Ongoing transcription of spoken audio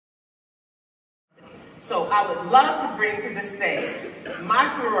So I would love to bring to the stage my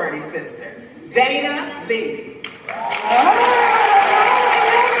sorority sister, Dayna Lee.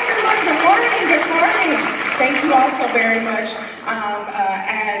 Good morning, good morning. Thank you all so very much.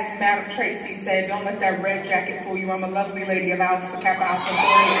 As Madam Tracy said, don't let that red jacket fool you. I'm a lovely lady of Alpha Kappa Alpha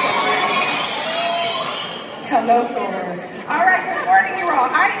Sorority. Hello, sorors. All right, good morning, you all.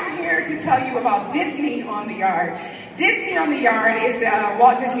 I am here to tell you about Disney on the Yard. Disney on the Yard is the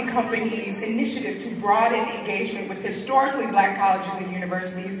Walt Disney Company's initiative to broaden engagement with historically Black colleges and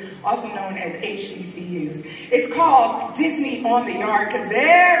universities, also known as HBCUs. It's called Disney on the Yard because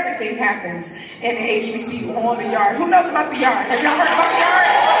everything happens in an HBCU on the Yard. Who knows about the Yard? Have y'all heard about the Yard?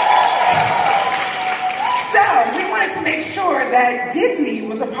 So we wanted to make sure that Disney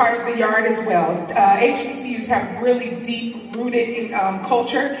was a part of the Yard as well. HBCUs have really deep-rooted in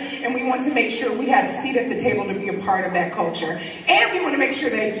culture, and we want to make sure we had a seat at the table to be a part of that culture. And we want to make sure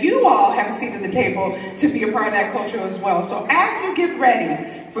that you all have a seat at the table to be a part of that culture as well. So as you get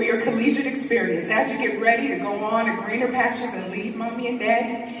ready for your collegiate experience, as you get ready to go on to greener pastures and leave mommy and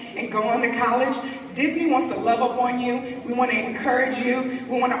daddy and go on to college, Disney wants to love up on you. We want to encourage you.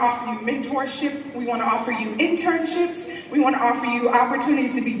 We want to offer you mentorship. We want to offer you internships. We want to offer you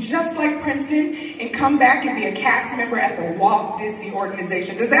opportunities to be just like Princeton and come back and be a cast member at the Walt Disney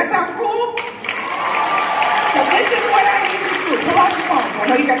organization. Does that sound cool? So this is what I need you to do. Pull out your phones. I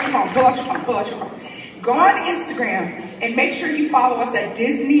know you got your phone. Pull out your phone. Pull out your phone. Go on Instagram and make sure you follow us at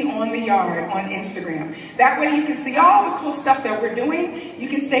Disney on the Yard on Instagram. That way you can see all the cool stuff that we're doing. You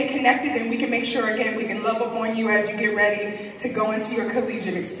can stay connected and we can make sure, again, we can love up on you as you get ready to go into your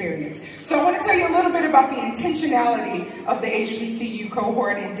collegiate experience. So I want to tell you a little bit about the intentionality of the HBCU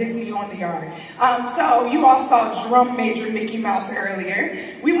cohort in Disney on the Yard. So you all saw Drum Major Mickey Mouse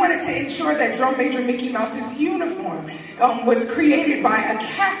earlier. We wanted to ensure that Drum Major Mickey Mouse's uniform was created by a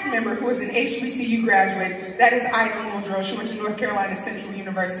cast member who was an HBCU graduate. That is Ida Muldrow. She went to North Carolina Central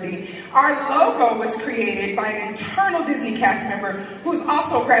University. Our logo was created by an internal Disney cast member who is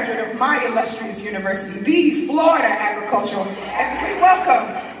also a graduate of my illustrious university, the Florida Agricultural. And we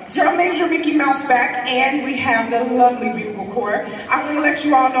welcome Drum Major Mickey Mouse back, and we have the lovely Bugle Corps. I want to let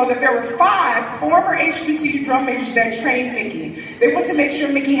you all know that there were 5 former HBCU drum majors that trained Mickey. They want to make sure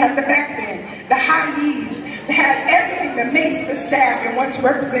Mickey had the back bend, the high knees, they had everything to mace the staff and want to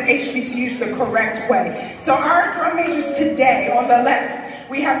represent HBCUs the correct way. So our drum majors today, on the left,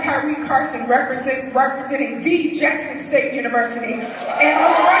 we have Tyree Carson representing the Jackson State University. And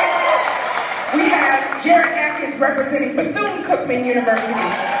on the right, we have Jared Atkins representing Bethune-Cookman University.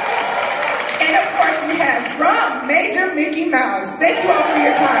 And of course, we have Drum Major Mickey Mouse. Thank you all for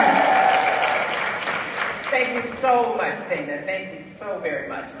your time. Thank you so much, Dayna. Thank you so very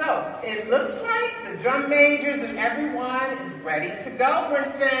much. So it looks like the drum majors and everyone is ready to go,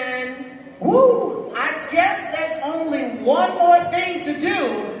 Princeton. Woo! I guess there's only one more thing to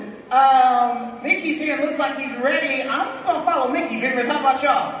do. Mickey's here. Looks like he's ready. I'm going to follow Mickey, Dreamers. How about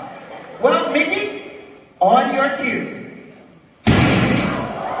y'all? Well, Mickey, on your cue.